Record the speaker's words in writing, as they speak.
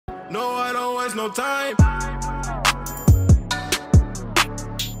No, I don't waste no time.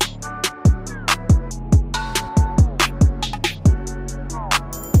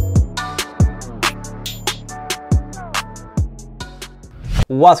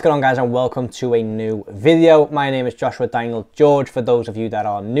 What's going on, guys, and welcome to a new video. My name is Joshua Daniel George, for those of you that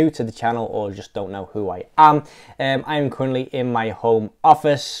are new to the channel or just don't know who I am. I am currently in my home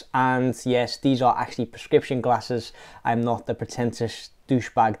office, and yes, these are actually prescription glasses. I'm not the pretentious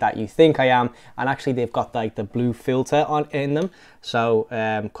douchebag that you think I am, and actually they've got like the blue filter on in them, so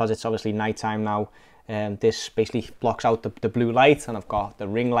because it's obviously nighttime now, this basically blocks out the blue light, and I've got the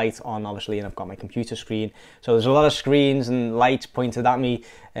ring light on obviously, and I've got my computer screen, so there's a lot of screens and lights pointed at me,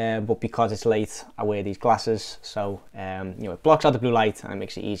 but because it's late I wear these glasses, so you know, it blocks out the blue light and it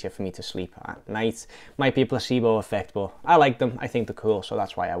makes it easier for me to sleep at night. Might be a placebo effect, but I like them, I think they're cool, so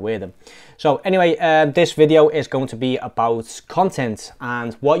that's why I wear them. So anyway, this video is going to be about content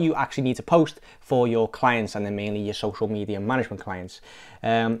and what you actually need to post for your clients, and then mainly your social media management clients.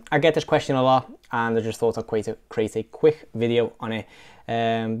 I get this question a lot, and I just thought I'd create a quick video on it,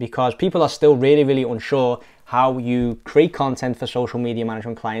 because people are still really unsure how you create content for social media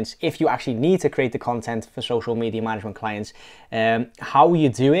management clients. If you actually need to create the content for social media management clients, how you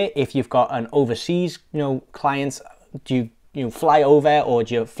do it. If you've got an overseas, client, do you fly over, or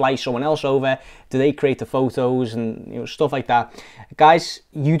do you fly someone else over? Do they create the photos and stuff like that? Guys,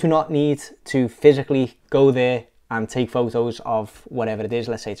 you do not need to physically go there and take photos of whatever it is.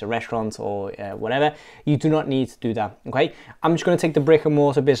 Let's say it's a restaurant or whatever. You do not need to do that, okay? I'm just gonna take the brick and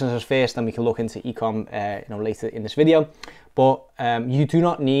mortar businesses first, and we can look into e-com later in this video. But you do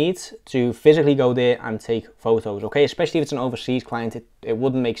not need to physically go there and take photos, okay? Especially if it's an overseas client, it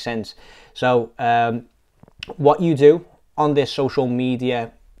wouldn't make sense. So what you do on this social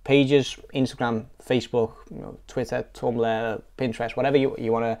media pages, Instagram, Facebook, Twitter, Tumblr, Pinterest, whatever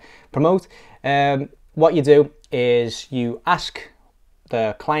you wanna promote, what you do is you ask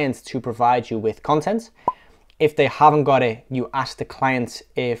the client to provide you with content. If they haven't got it, you ask the client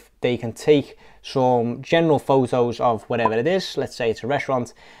if they can take some general photos of whatever it is. Let's say it's a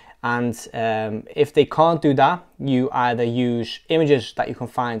restaurant, and if they can't do that, you either use images that you can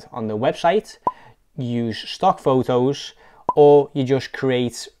find on the website, use stock photos, or you just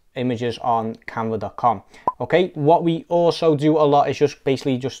create images on canva.com. okay, what we also do a lot is just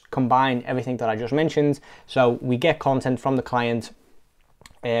basically just combine everything that I just mentioned. So we get content from the client.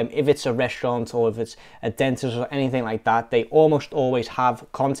 If it's a restaurant or if it's a dentist or anything like that, they almost always have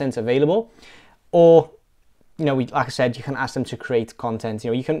content available. Or like I said, you can ask them to create content.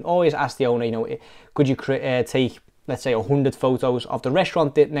 You can always ask the owner, could you take, let's say, 100 photos of the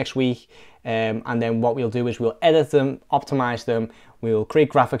restaurant next week, and then what we'll do is we'll edit them, optimize them, we'll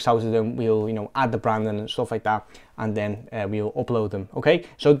create graphics out of them, we'll add the branding and stuff like that, and then we'll upload them. Okay,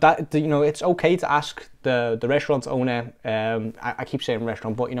 so that it's okay to ask the restaurant owner. I keep saying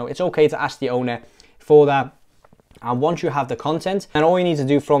restaurant, but it's okay to ask the owner for that. And once you have the content, and all you need to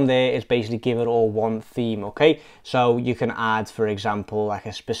do from there is basically give it all one theme, okay? So you can add, for example, like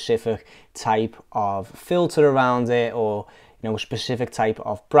a specific type of filter around it, or a specific type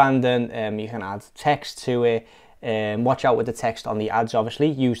of branding. You can add text to it. Watch out with the text on the ads, obviously.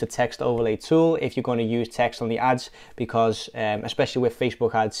 Use the text overlay tool if you're going to use text on the ads, because especially with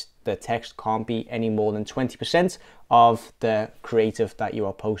Facebook ads, the text can't be any more than 20% of the creative that you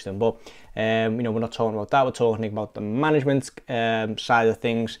are posting. But we're not talking about that, we're talking about the management side of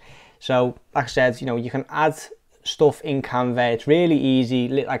things. So like I said, you can add stuff in Canva. It's really easy.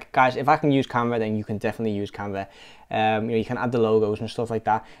 Like, guys, if I can use Canva, then you can definitely use Canva. You can add the logos and stuff like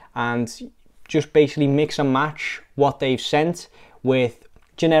that, and just basically mix and match what they've sent with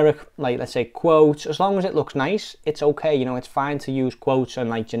generic, like, let's say, quotes. As long as it looks nice, it's okay. It's fine to use quotes and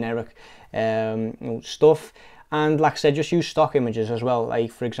like generic stuff. And like I said, just use stock images as well.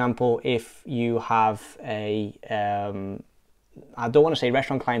 Like, for example, if you have a I don't want to say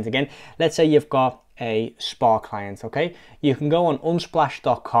restaurant client again, let's say you've got a spa client, okay? You can go on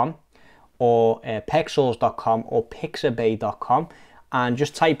unsplash.com or pexels.com or pixabay.com and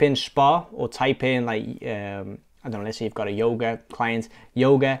just type in spa, or type in like, I don't know, let's say you've got a yoga client,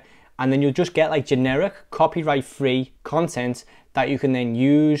 yoga, and then you'll just get like generic copyright-free content that you can then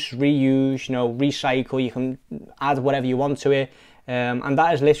use, reuse, recycle. You can add whatever you want to it, and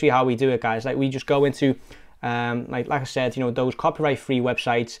that is literally how we do it, guys. Like, we just go into like I said, those copyright-free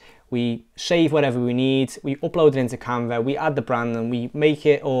websites. We save whatever we need, we upload it into Canva, we add the brand, and we make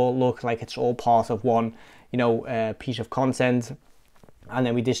it all look like it's all part of one, piece of content. And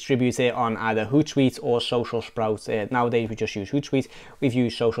then we distribute it on either Hootsuite or Social Sprout. Nowadays we just use Hootsuite. We've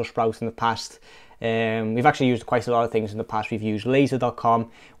used Social Sprout in the past. We've actually used quite a lot of things in the past. We've used Laser.com,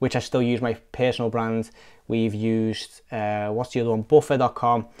 which I still use my personal brand. We've used, what's the other one,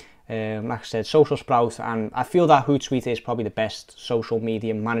 Buffer.com. Like I said, Social Sprout, and I feel that Hootsuite is probably the best social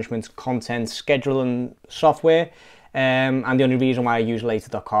media management, content, scheduling software. And the only reason why I use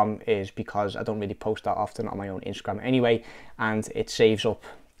Later.com is because I don't really post that often on my own Instagram anyway, and it saves up,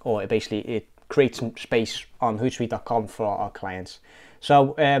 or it creates some space on Hootsuite.com for our clients.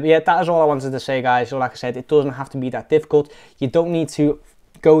 So yeah, that is all I wanted to say, guys. So like I said, it doesn't have to be that difficult. You don't need to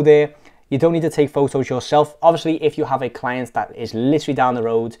go there. You don't need to take photos yourself. Obviously, if you have a client that is literally down the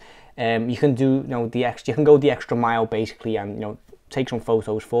road, you can do you can go the extra mile basically, and take some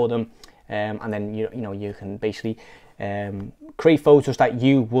photos for them, and then you can basically create photos that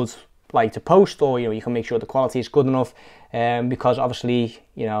you would like to post, or you can make sure the quality is good enough, because obviously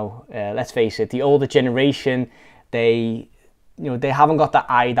let's face it, the older generation, they haven't got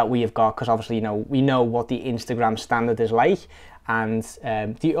the eye that we have got, because obviously we know what the Instagram standard is like, and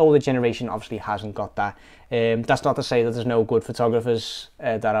the older generation obviously hasn't got that. That's not to say that there's no good photographers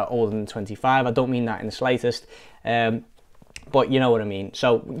that are older than 25. I don't mean that in the slightest, but you know what I mean.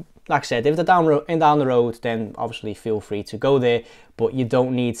 So like I said, if they're down the road, then obviously feel free to go there, but you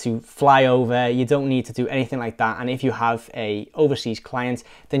don't need to fly over, you don't need to do anything like that. And if you have a overseas client,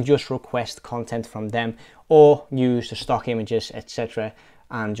 then just request content from them, or use the stock images, etc.,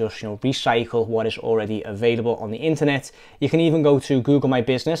 and just recycle what is already available on the internet. You can even go to Google My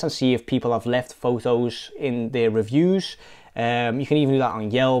Business and see if people have left photos in their reviews. You can even do that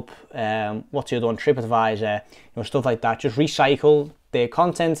on Yelp, what's the other one, TripAdvisor, stuff like that. Just recycle their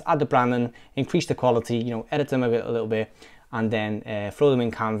content, add the branding, increase the quality, edit them a little bit, and then throw them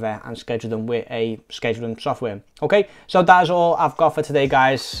in Canva and schedule them with a scheduling software. Okay, so that is all I've got for today,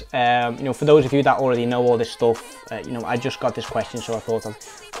 guys. For those of you that already know all this stuff, I just got this question, so I thought I'd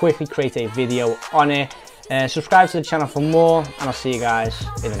quickly create a video on it. Subscribe to the channel for more, and I'll see you guys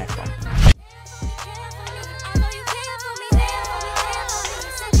in the next one.